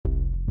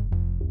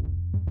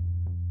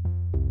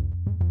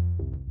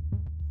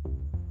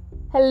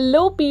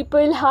Hello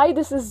people, hi,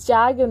 this is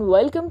Jag and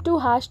welcome to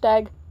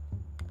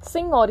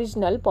 #Sing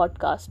Original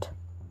Podcast.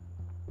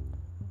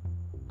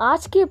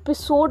 आज के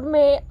episode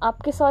में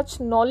आपके साथ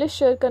नॉलेज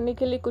शेयर करने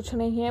के लिए कुछ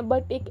नहीं है,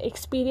 बट एक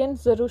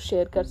एक्सपीरियंस ज़रूर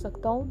शेयर कर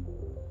सकता हूँ।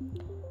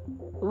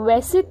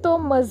 वैसे तो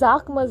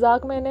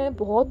मजाक मैंने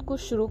बहुत कुछ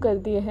शुरू कर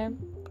दिए हैं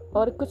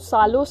और कुछ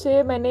सालों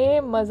से मैंने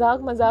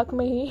मजाक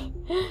में ही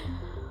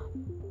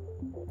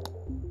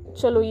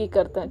चलो ये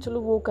करते हैं,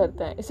 चलो वो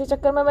करते हैं, इसी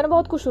चक्कर में मैंने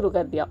बहुत कुछ शुरू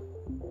कर दिया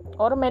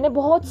और मैंने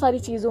बहुत सारी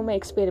चीज़ों में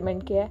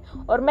एक्सपेरिमेंट किया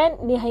है और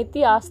मैं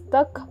निहायती आज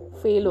तक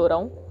फेल हो रहा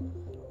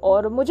हूँ।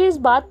 और मुझे इस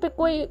बात पे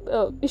कोई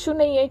इशू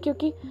नहीं है,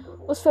 क्योंकि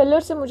उस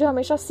फेलियर से मुझे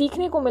हमेशा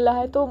सीखने को मिला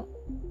है। तो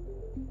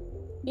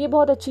ये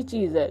बहुत अच्छी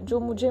चीज़ है जो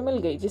मुझे मिल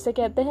गई, जिसे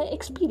कहते हैं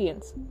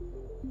एक्सपीरियंस।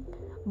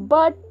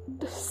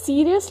 बट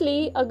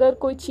सीरियसली अगर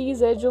कोई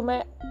चीज़ है जो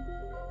मैं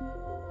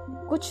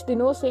कुछ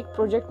दिनों से एक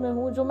प्रोजेक्ट में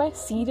हूँ, जो मैं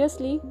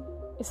सीरियसली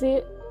इसे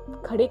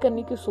खड़े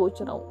करने की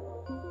सोच रहा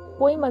हूँ,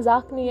 कोई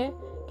मजाक नहीं है,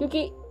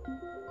 क्योंकि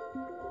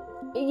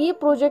ये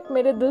प्रोजेक्ट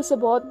मेरे दिल से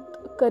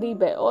बहुत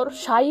करीब है और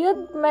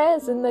शायद मैं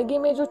ज़िंदगी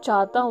में जो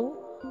चाहता हूँ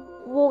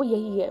वो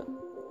यही है।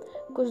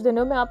 कुछ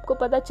दिनों में आपको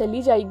पता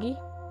चली जाएगी,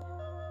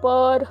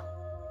 पर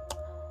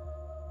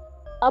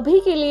अभी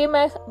के लिए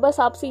मैं बस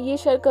आपसे ये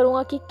शेयर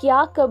करूँगा कि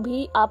क्या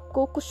कभी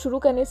आपको कुछ शुरू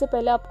करने से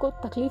पहले आपको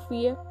तकलीफ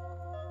हुई है?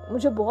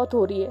 मुझे बहुत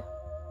हो रही है,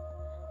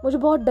 मुझे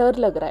बहुत डर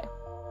लग रहा है,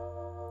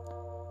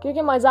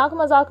 क्योंकि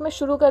मजाक में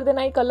शुरू कर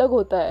देना एक अलग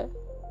होता है।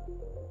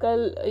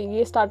 कल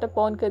ये स्टार्टअप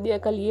ऑन कर दिया,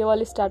 कल ये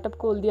वाले स्टार्टअप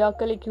खोल दिया,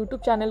 कल एक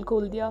यूट्यूब चैनल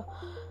खोल दिया,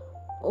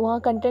 वहाँ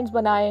कंटेंट्स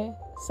बनाए,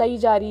 सही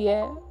जा रही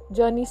है,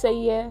 जर्नी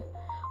सही है,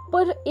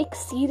 पर एक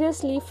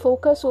सीरियसली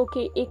फोकस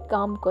होके एक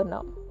काम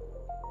करना,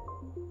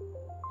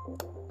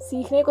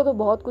 सीखने को तो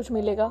बहुत कुछ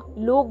मिलेगा,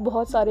 लोग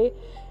बहुत सारे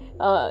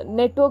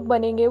नेटवर्क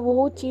बनेंगे,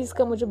 वो चीज़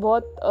का मुझे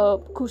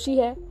बहुत खुशी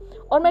है।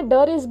 और मैं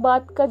डर इस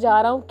बात का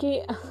जा रहा हूँ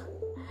कि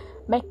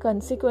मैं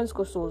कंसिक्वेंस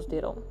को सोच दे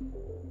रहा हूँ।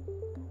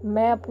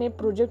 मैं अपने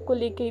प्रोजेक्ट को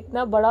लेके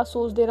इतना बड़ा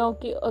सोच दे रहा हूँ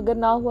कि अगर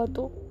ना हुआ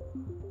तो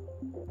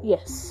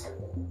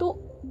तो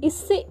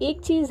इससे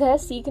एक चीज़ है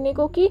सीखने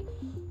को कि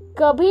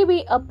कभी भी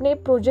अपने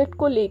प्रोजेक्ट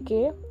को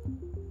लेके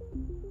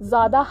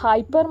ज़्यादा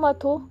हाइपर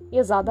मत हो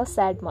या ज़्यादा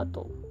सैड मत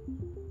हो।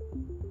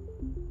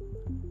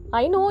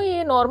 आई नो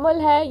ये नॉर्मल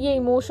है, ये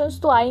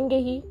इमोशंस तो आएंगे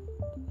ही,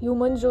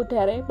 ह्यूमन जो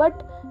ठहरे,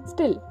 बट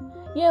स्टिल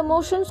ये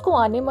इमोशंस को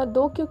आने मत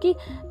दो, क्योंकि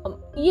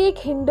ये एक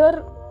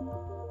हिंडर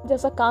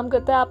जैसा काम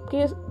करता है,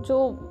 आपके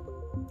जो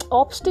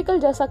ऑब्स्टिकल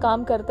जैसा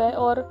काम करता है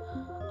और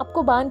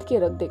आपको बांध के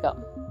रख देगा।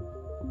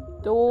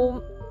 तो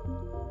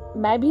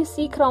मैं भी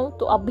सीख रहा हूँ,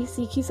 तो आप भी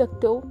सीख ही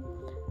सकते हो।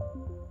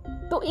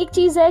 तो एक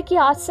चीज़ है कि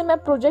आज से मैं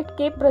प्रोजेक्ट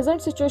के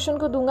प्रेजेंट सिचुएशन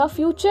को दूंगा,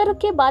 फ्यूचर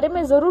के बारे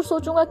में ज़रूर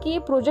सोचूंगा कि ये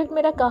प्रोजेक्ट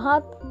मेरा कहाँ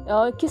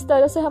किस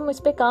तरह से हम इस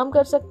पे काम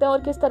कर सकते हैं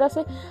और किस तरह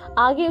से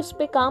आगे उस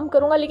पे काम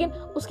करूंगा, लेकिन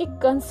उसके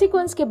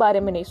कंसिक्वेंस के बारे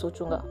में नहीं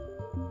सोचूंगा।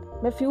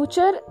 मैं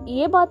फ्यूचर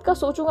ये बात का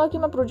सोचूंगा कि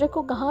मैं प्रोजेक्ट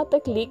को कहाँ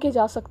तक लेके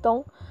जा सकता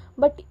हूँ,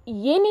 बट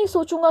ये नहीं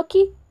सोचूंगा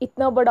कि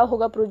इतना बड़ा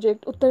होगा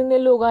प्रोजेक्ट, उतने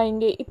लोग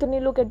आएंगे, इतने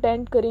लोग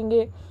अटेंड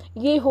करेंगे,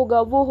 ये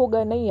होगा वो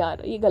होगा। नहीं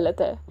यार, ये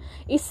गलत है।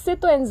 इससे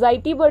तो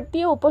एंजाइटी बढ़ती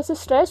है, ऊपर से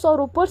स्ट्रेस,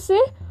 और ऊपर से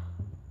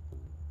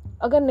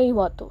अगर नहीं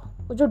हुआ तो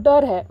जो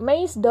डर है, मैं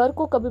इस डर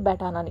को कभी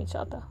बैठाना नहीं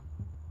चाहता।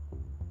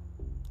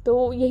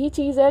 तो यही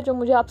चीज़ है जो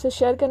मुझे आपसे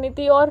शेयर करनी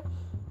थी। और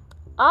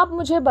आप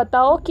मुझे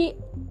बताओ कि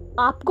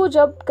आपको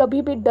जब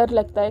कभी भी डर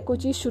लगता है कोई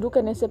चीज़ शुरू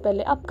करने से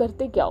पहले, आप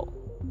करते क्या हो?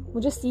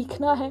 मुझे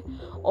सीखना है,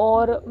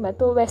 और मैं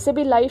तो वैसे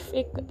भी लाइफ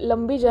एक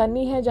लंबी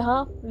जर्नी है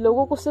जहाँ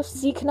लोगों को सिर्फ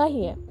सीखना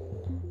ही है,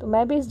 तो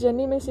मैं भी इस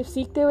जर्नी में सिर्फ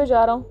सीखते हुए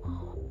जा रहा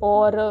हूँ।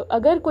 और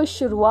अगर कोई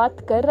शुरुआत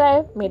कर रहा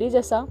है मेरे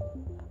जैसा,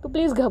 तो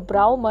प्लीज़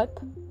घबराओ मत,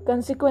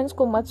 कंसिक्वेंस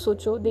को मत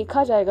सोचो,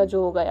 देखा जाएगा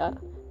जो होगा यार।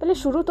 पहले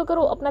शुरू तो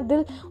करो, अपना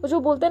दिल, वो जो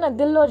बोलते हैं ना,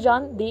 दिल और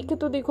जान दे के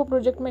तो देखो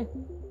प्रोजेक्ट में,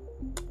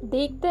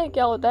 देखते हैं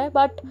क्या होता है।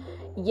 But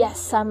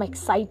yes, I am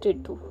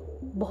excited too,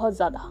 बहुत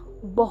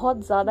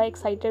ज़्यादा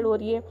एक्साइटेड हो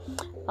रही है।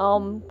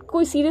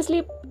 कोई सीरियसली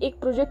एक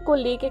प्रोजेक्ट को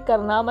लेके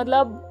करना,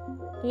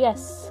 मतलब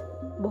यस,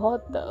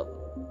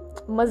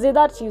 बहुत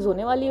मज़ेदार चीज़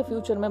होने वाली है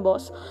फ्यूचर में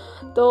बॉस।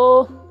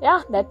 तो या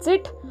दैट्स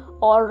इट।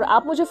 और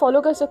आप मुझे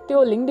फॉलो कर सकते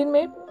हो लिंक्डइन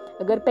में।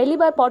 अगर पहली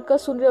बार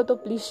पॉडकास्ट सुन रहे हो तो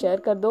प्लीज़ शेयर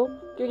कर दो,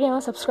 क्योंकि यहाँ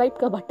सब्सक्राइब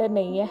का बटन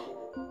नहीं है।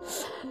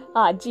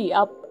 हाँ जी,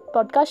 आप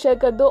पॉडकास्ट शेयर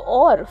कर दो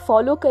और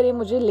फॉलो करें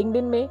मुझे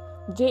लिंक्डइन में,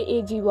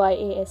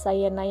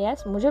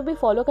 JAGYASINIS। मुझे भी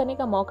फॉलो करने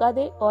का मौका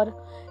दे और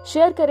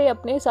शेयर करें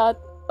अपने साथ,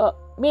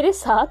 मेरे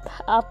साथ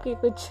आपके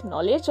कुछ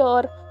नॉलेज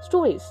और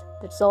stories.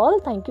 That's all.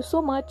 Thank you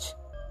so much.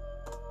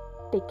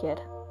 Take care.